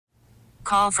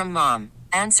Call from mom.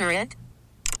 Answer it.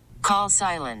 Call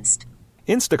silenced.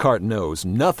 Instacart knows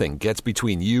nothing gets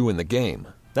between you and the game.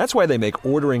 That's why they make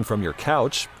ordering from your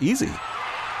couch easy.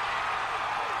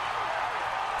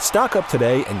 Stock up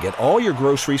today and get all your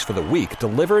groceries for the week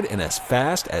delivered in as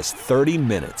fast as 30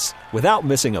 minutes without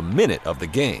missing a minute of the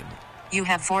game. You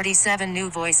have 47 new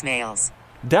voicemails.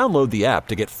 Download the app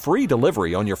to get free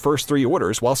delivery on your first 3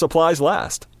 orders while supplies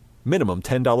last. Minimum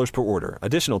 $10 per order.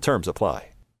 Additional terms apply.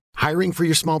 Hiring for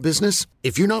your small business?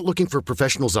 If you're not looking for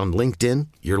professionals on LinkedIn,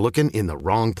 you're looking in the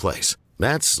wrong place.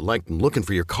 That's like looking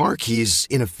for your car keys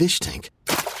in a fish tank.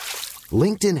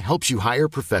 LinkedIn helps you hire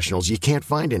professionals you can't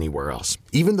find anywhere else,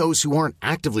 even those who aren't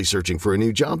actively searching for a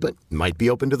new job but might be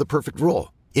open to the perfect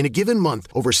role. In a given month,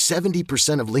 over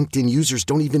 70% of LinkedIn users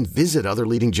don't even visit other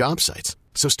leading job sites.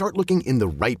 So start looking in the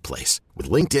right place. With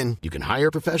LinkedIn, you can hire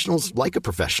professionals like a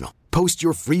professional. Post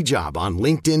your free job on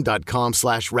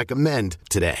linkedin.com/recommend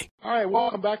today. All right,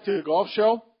 welcome back to the Golf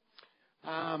Show.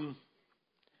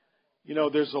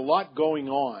 There's a lot going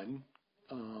on,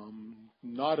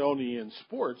 not only in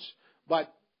sports,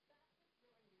 but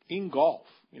in golf.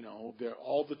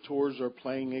 All the tours are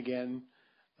playing again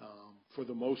for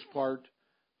the most part.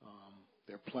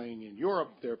 They're playing in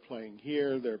Europe. They're playing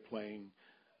here. They're playing,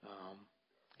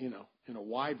 in a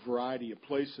wide variety of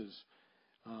places.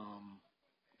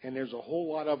 And there's a whole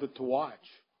lot of it to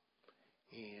watch.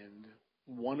 And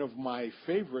one of my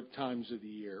favorite times of the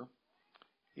year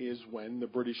is when the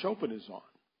British Open is on,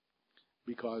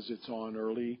 because it's on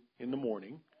early in the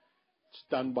morning. It's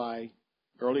done by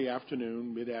early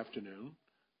afternoon, mid-afternoon.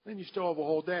 Then you still have a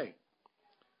whole day.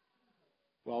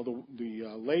 Well, the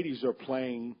ladies are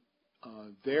playing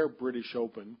their British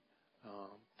Open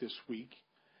this week,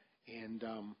 and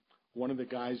one of the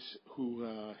guys who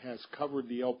has covered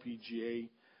the LPGA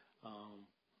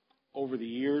over the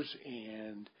years,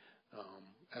 and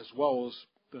as well as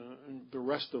the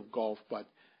rest of golf, but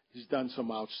he's done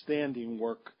some outstanding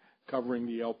work covering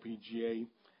the LPGA,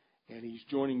 and he's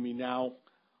joining me now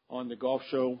on the Golf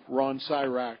Show, Ron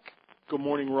Sirak. Good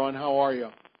morning, Ron. How are you?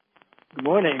 Good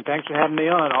morning. Thanks for having me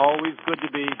on. Always good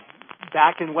to be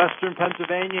back in Western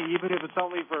Pennsylvania, even if it's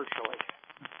only virtually.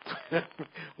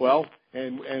 Well,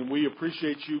 and we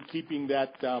appreciate you keeping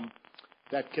that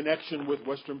connection with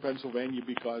Western Pennsylvania,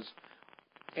 because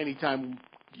anytime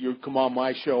you come on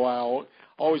my show, I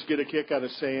always get a kick out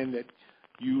of saying that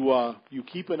you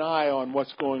keep an eye on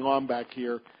what's going on back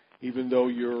here, even though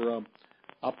you're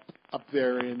up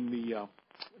there in the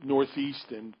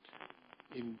Northeast and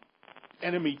in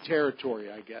enemy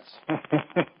territory, I guess.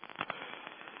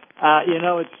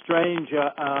 It's strange.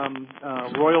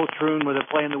 Royal Troon, where they're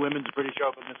playing the Women's British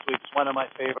Open this week, is one of my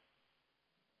favorites.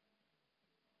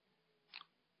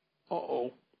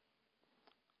 Uh-oh.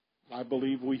 I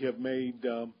believe we have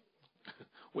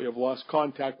we have lost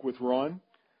contact with Ron.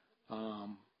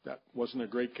 That wasn't a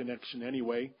great connection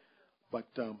anyway, but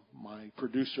my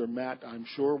producer, Matt, I'm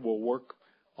sure, will work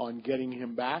on getting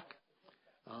him back.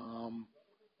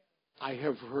 I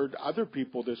have heard other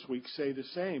people this week say the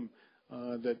same,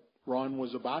 that Ron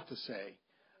was about to say,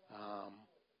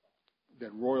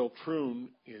 that Royal Troon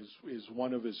is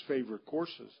one of his favorite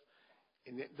courses.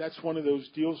 And that's one of those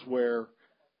deals where,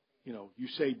 you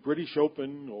say British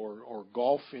Open or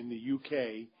golf in the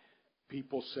UK,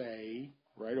 people say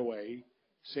right away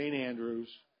St. Andrews,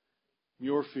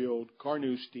 Muirfield,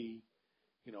 Carnoustie,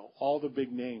 all the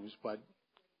big names, but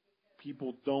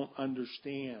people don't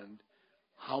understand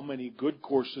how many good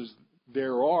courses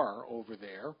there are over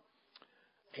there.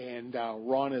 And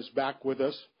Ron is back with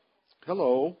us.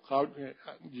 Hello.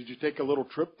 Did you take a little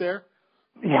trip there?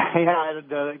 Yeah,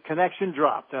 the connection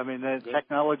dropped. I mean, the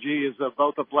technology is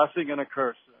both a blessing and a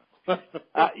curse.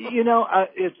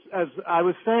 It's as I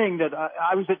was saying that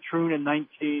I was at Troon in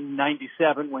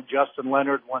 1997 when Justin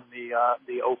Leonard won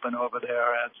the Open over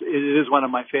there. It is one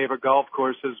of my favorite golf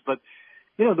courses, but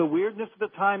the weirdness of the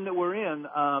time that we're in,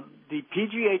 the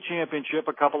PGA Championship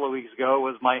a couple of weeks ago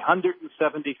was my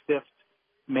 175th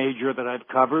major that I've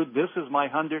covered. This is my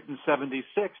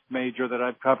 176th major that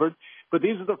I've covered. But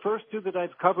these are the first two that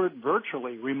I've covered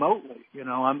virtually, remotely.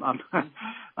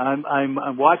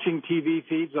 I'm watching TV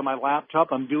feeds on my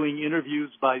laptop. I'm doing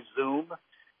interviews by Zoom,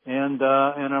 and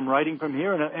I'm writing from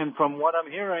here. And from what I'm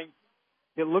hearing,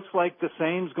 it looks like the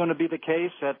same's going to be the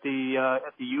case at the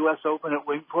U.S. Open at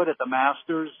Winged Foot, at the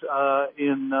Masters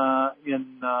in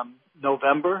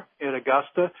November at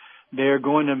Augusta. They're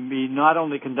going to be not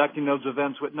only conducting those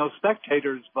events with no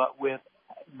spectators, but with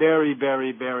very,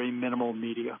 very, very minimal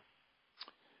media.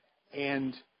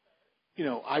 And,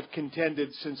 I've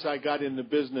contended since I got in the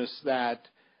business that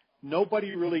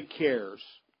nobody really cares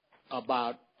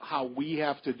about how we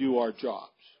have to do our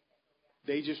jobs.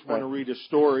 They just want to read a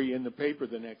story in the paper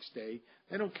the next day.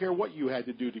 They don't care what you had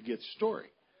to do to get the story.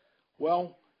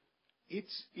 Well,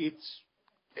 it's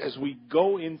as we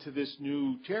go into this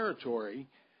new territory,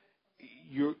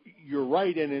 you're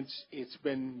right, and it's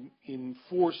been in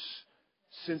force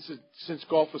since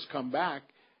golf has come back.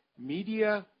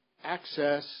 Media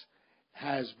access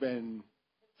has been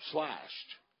slashed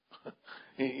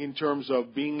in terms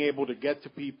of being able to get to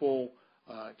people,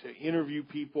 to interview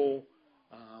people.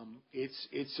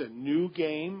 It's a new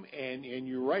game, and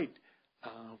you're right.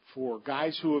 For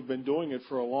guys who have been doing it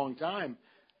for a long time,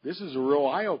 this is a real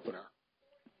eye opener.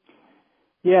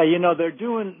 Yeah, they're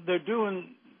doing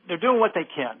what they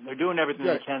can. They're doing everything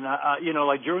they can.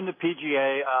 Like during the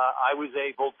PGA,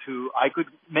 I could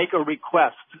make a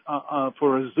request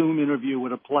for a Zoom interview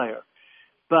with a player.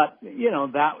 But,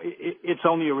 it's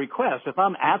only a request. If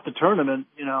I'm at the tournament,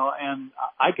 and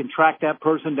I can track that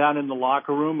person down in the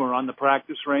locker room or on the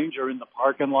practice range or in the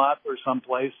parking lot or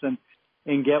someplace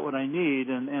and get what I need.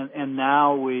 And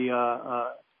now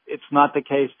it's not the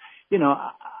case.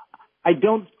 I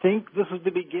don't think this is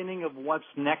the beginning of what's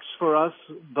next for us,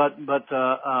 but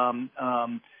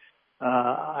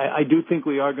I do think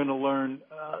we are going to learn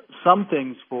some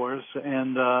things for us,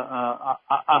 and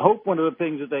I hope one of the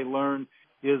things that they learn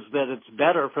is that it's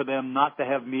better for them not to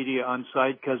have media on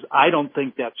site, because I don't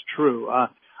think that's true.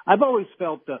 I've always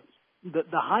felt the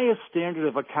highest standard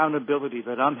of accountability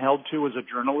that I'm held to as a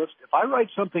journalist, if I write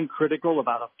something critical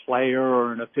about a player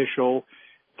or an official,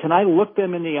 can I look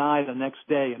them in the eye the next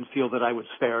day and feel that I was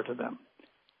fair to them?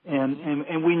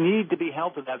 And we need to be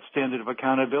held to that standard of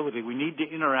accountability. We need to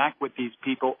interact with these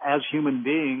people as human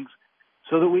beings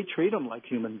so that we treat them like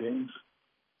human beings.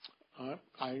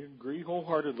 I agree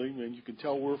wholeheartedly, and you can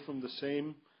tell we're from the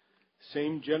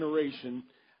same generation.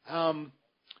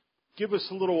 Give us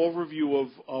a little overview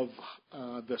of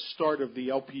the start of the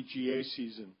LPGA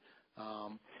season.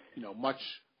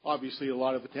 Obviously a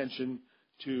lot of attention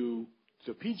to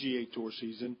the PGA Tour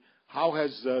season. How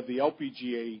has the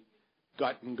LPGA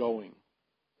gotten going?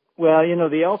 Well,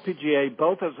 the LPGA,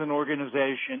 both as an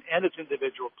organization and its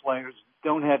individual players,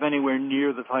 don't have anywhere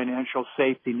near the financial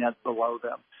safety net below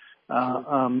them.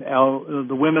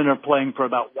 The women are playing for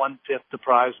about 1/5 the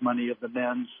prize money of the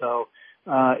men, so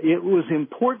it was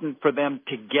important for them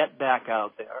to get back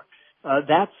out there.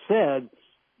 That said,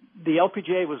 the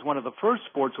LPGA was one of the first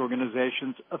sports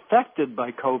organizations affected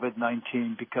by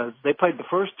COVID-19 because they played the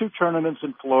first 2 tournaments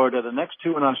in Florida, the next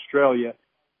 2 in Australia.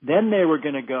 Then they were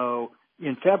going to go,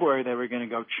 in February, they were going to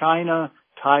go China,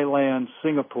 Thailand,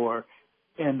 Singapore,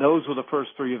 and those were the first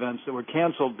 3 events that were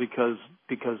canceled because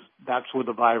that's where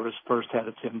the virus first had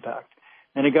its impact.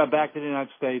 And it got back to the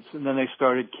United States, and then they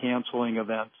started canceling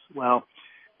events. Well,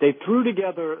 they threw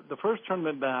together the first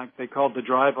tournament back. They called the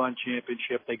Drive-On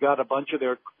Championship. They got a bunch of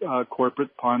their corporate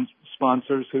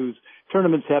sponsors whose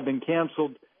tournaments had been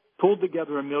canceled, pulled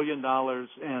together $1 million,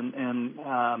 and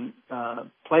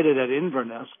played it at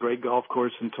Inverness, great golf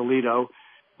course in Toledo,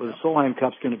 where the Solheim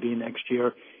Cup's going to be next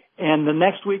year. And the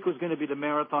next week was going to be the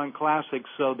Marathon Classic,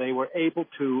 so they were able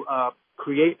to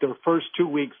create their first 2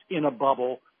 weeks in a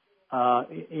bubble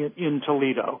in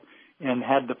Toledo and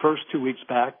had the first 2 weeks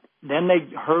back. Then they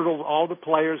hurdled all the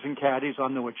players and caddies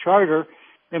onto a charter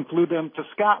and flew them to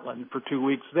Scotland for 2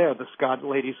 weeks there, the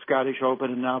Ladies Scottish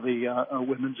Open and now the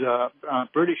Women's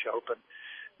British Open.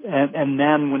 And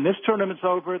then when this tournament's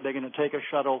over, they're going to take a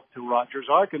shuttle to Rogers,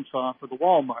 Arkansas for the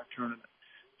Walmart tournament.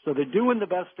 So they're doing the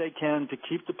best they can to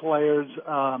keep the players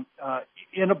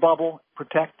in a bubble,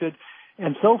 protected,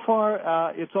 and so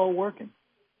far it's all working.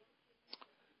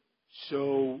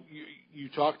 So you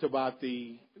talked about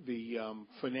the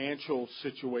financial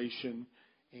situation,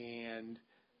 and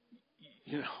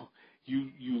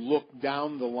you look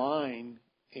down the line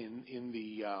in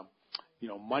the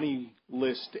money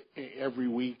list every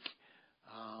week.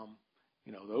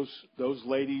 Those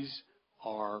ladies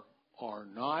are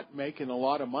not making a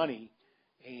lot of money,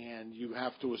 and you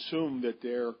have to assume that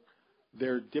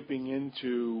they're dipping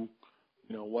into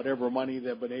whatever money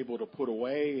they've been able to put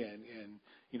away and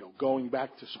going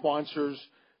back to sponsors,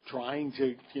 trying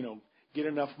to get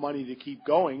enough money to keep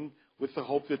going with the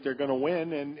hope that they're going to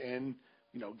win and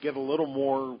get a little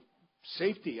more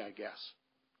safety, I guess.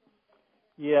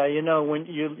 Yeah, when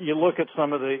you look at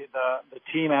some of the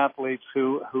team athletes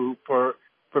who for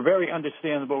very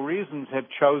understandable reasons have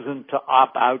chosen to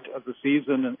opt out of the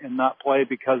season and not play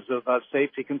because of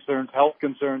safety concerns, health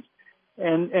concerns,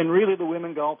 and really the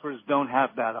women golfers don't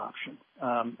have that option.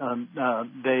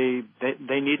 They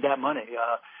need that money.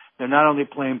 They're not only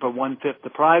playing for 1/5 the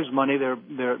prize money,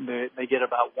 they get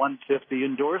about 1/5 the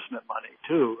endorsement money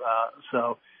too.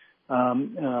 So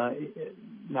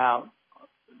Now,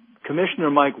 Commissioner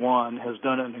Mike Wan has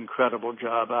done an incredible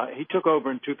job. He took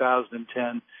over in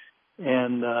 2010,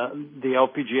 and the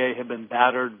LPGA had been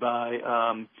battered by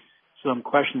some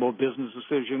questionable business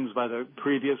decisions by the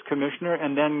previous commissioner,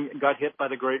 and then got hit by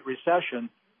the Great Recession,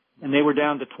 and they were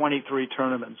down to 23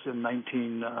 tournaments in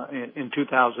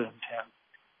 2010,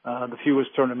 the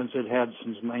fewest tournaments it had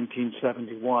since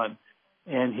 1971,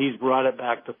 and he's brought it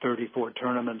back to 34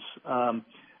 tournaments.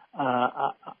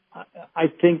 I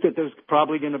think that there's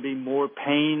probably going to be more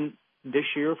pain this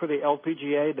year for the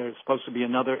LPGA. There's supposed to be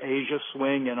another Asia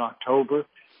swing in October.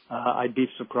 I'd be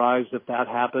surprised if that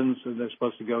happens. And they're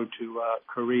supposed to go to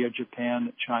Korea,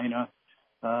 Japan, China.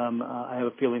 I have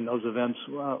a feeling those events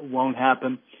won't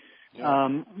happen.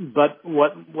 Yeah. But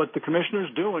what the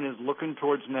commissioner's doing is looking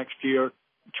towards next year,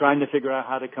 trying to figure out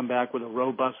how to come back with a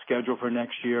robust schedule for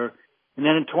next year. And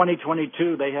then in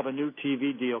 2022, they have a new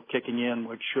TV deal kicking in,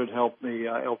 which should help the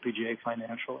LPGA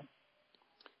financially.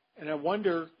 And I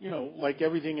wonder, like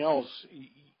everything else,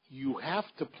 you have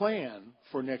to plan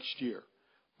for next year.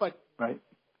 But right.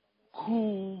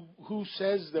 Who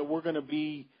says that we're going to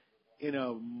be in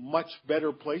a much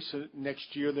better place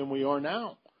next year than we are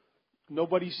now?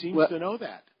 Nobody seems to know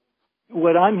that.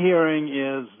 What I'm hearing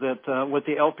is that what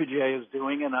the LPGA is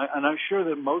doing, and I'm sure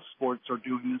that most sports are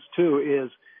doing this too,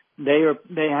 is they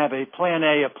have a plan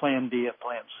A, a plan B, a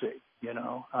plan C.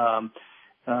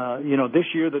 This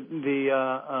year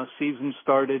the season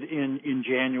started in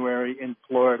January in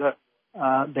Florida.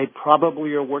 They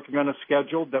probably are working on a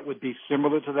schedule that would be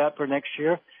similar to that for next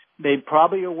year. They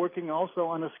probably are working also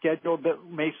on a schedule that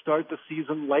may start the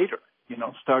season later.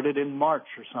 Started in March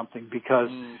or something, because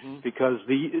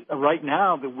right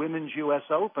now the Women's U.S.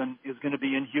 Open is going to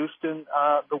be in Houston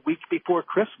the week before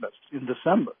Christmas in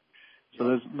December. So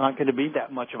there's not going to be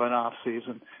that much of an off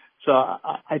season. So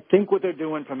I think what they're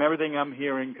doing, from everything I'm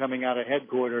hearing coming out of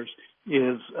headquarters,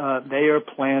 is they are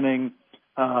planning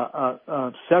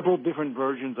several different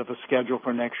versions of a schedule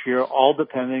for next year, all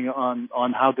depending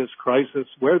on how this crisis,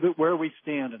 where we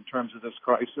stand in terms of this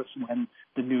crisis when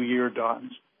the new year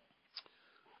dawns.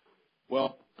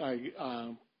 Well,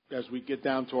 as we get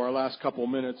down to our last couple of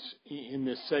minutes in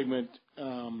this segment,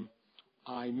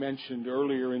 I mentioned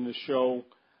earlier in the show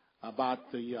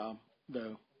about the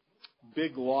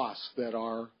big loss that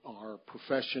our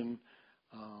profession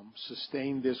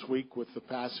sustained this week with the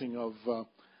passing of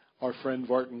our friend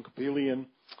Vartan Kapilian.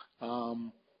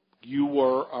 You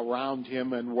were around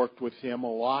him and worked with him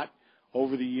a lot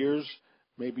over the years.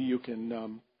 Maybe you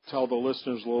can tell the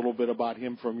listeners a little bit about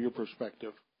him from your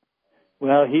perspective.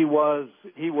 Well, he was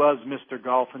Mr.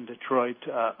 Golf in Detroit,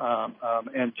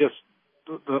 and just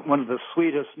one of the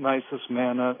sweetest, nicest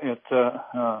men. I'll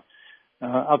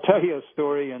tell you a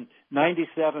story. In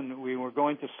 '97, we were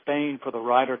going to Spain for the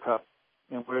Ryder Cup,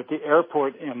 and we're at the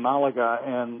airport in Malaga,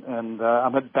 and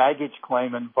I'm at baggage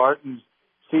claim, and Barton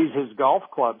sees his golf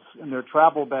clubs in their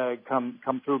travel bag come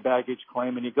through baggage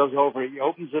claim, and he goes over, he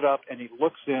opens it up, and he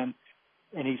looks in,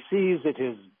 and he sees that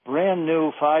his brand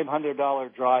new $500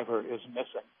 driver is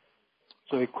missing.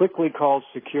 So he quickly calls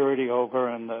security over,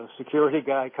 and the security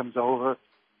guy comes over,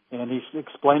 and he's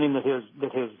explaining that his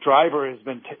driver is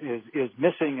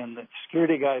missing, and the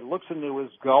security guy looks into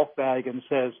his golf bag and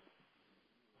says,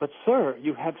 "But sir,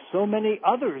 you have so many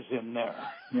others in there,"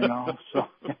 So.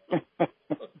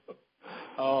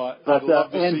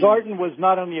 And Barton was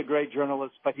not only a great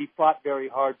journalist, but he fought very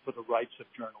hard for the rights of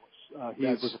journalists. He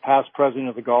was a past president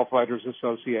of the Golf Writers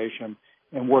Association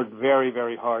and worked very,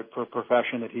 very hard for a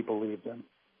profession that he believed in.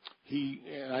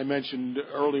 And I mentioned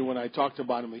early when I talked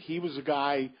about him, he was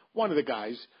one of the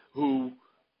guys who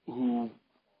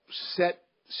set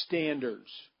standards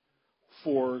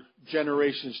for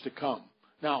generations to come.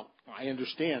 Now, I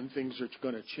understand things are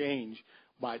going to change,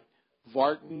 but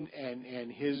Vartan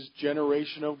and his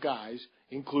generation of guys,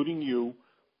 including you,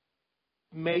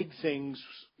 made things,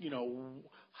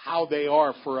 how they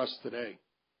are for us today.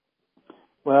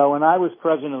 Well, when I was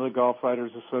president of the Golf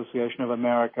Writers Association of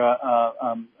America,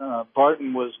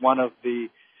 Barton was one of the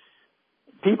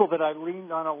people that I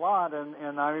leaned on a lot,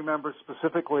 and I remember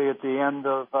specifically at the end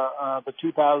of the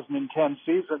 2010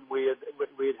 season, we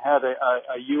had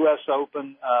a U.S.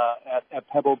 Open at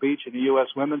Pebble Beach and a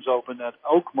U.S. Women's Open at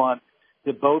Oakmont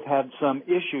that both had some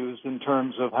issues in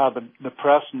terms of how the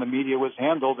press and the media was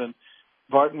handled, and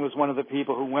Barton was one of the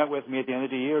people who went with me at the end of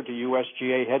the year to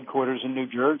USGA headquarters in New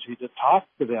Jersey to talk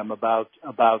to them about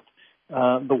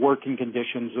the working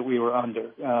conditions that we were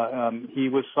under. He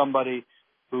was somebody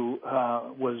who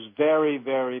was very,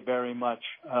 very, very much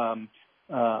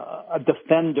a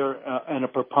defender and a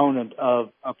proponent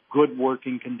of good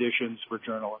working conditions for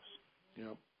journalists.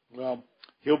 Yeah. Well,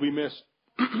 he'll be missed.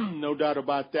 No doubt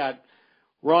about that.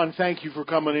 Ron, thank you for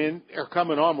coming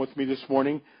on with me this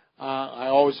morning. I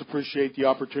always appreciate the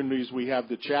opportunities we have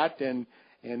to chat, and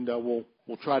we'll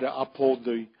try to uphold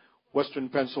the Western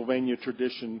Pennsylvania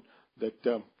tradition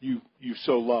that you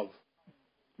so love.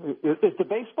 Is the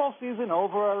baseball season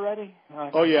over already?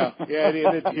 Oh yeah, it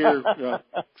ended here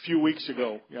a few weeks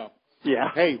ago. Yeah.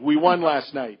 Yeah. Hey, we won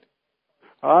last night.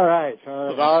 All right.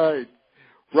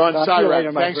 Ron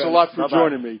Sirak, thanks a lot for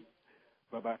joining me.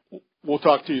 Bye-bye. We'll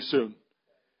talk to you soon.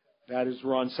 That is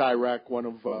Ron Sirak, one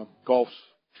of golf's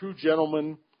true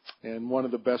gentlemen and one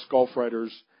of the best golf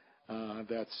writers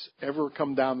that's ever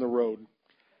come down the road.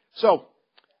 So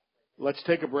let's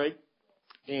take a break.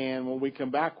 And when we come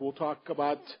back, we'll talk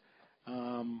about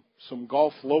some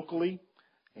golf locally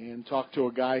and talk to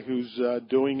a guy who's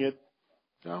doing it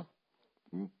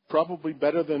probably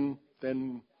better than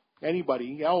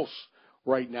anybody else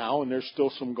right now. And there's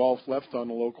still some golf left on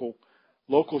the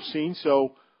local scene.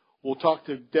 So we'll talk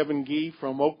to Devin Gee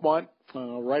from Oakmont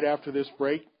right after this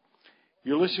break.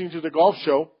 You're listening to The Golf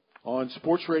Show on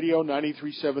Sports Radio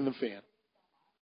 93.7 The Fan.